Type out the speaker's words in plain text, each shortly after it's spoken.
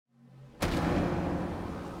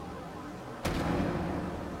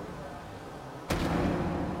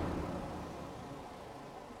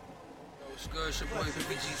good? It's your boy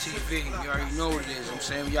BBGTV. You already know what it is. I'm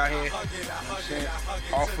saying we out here. I'm saying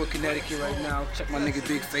Hartford, Connecticut right now. Check my nigga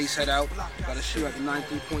Big Face head out. Got a shoe at the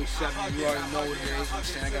 93.7. You already know what it is. I'm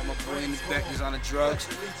saying I got my boy in the back. He's on the drugs.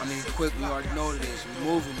 I mean quick. You already know what it is. We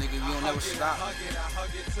moving, nigga. We don't never stop.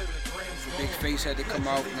 Big Face had to come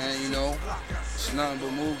out, man. You know, it's nothing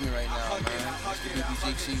but movement right now, man. It's the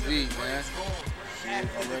BBGTV, man.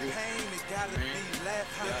 Already.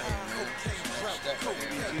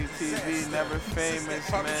 BBGTV, never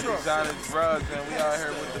famous, man. Designer drugs, and we out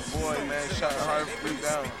here with the boy, man. Shutting Hartford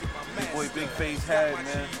down. The boy Big Face Head,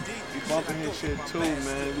 man. We bumping his shit too,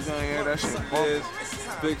 man. We gonna hear that shit bump.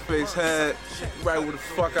 Big Face Head, right where the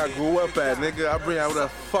fuck I grew up at, nigga. I bring out where I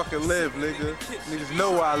fucking live, nigga. Niggas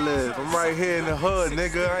know where I live. I'm right here in the hood,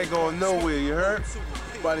 nigga. I ain't going nowhere, you heard?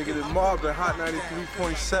 About to get it mobbed at Hot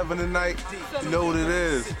 93.7 tonight. You know what it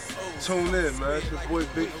is. Tune in, man. It's your boy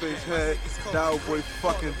Big Face Head. That boy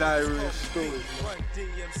fucking Diary and Stories.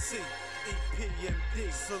 DMC,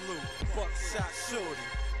 EPMD, salute, buckshot shorty,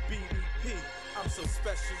 BDP. I'm so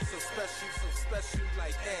special, so special, so special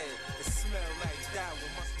like Ed. It smell like that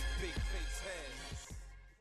one must be Big Face Head.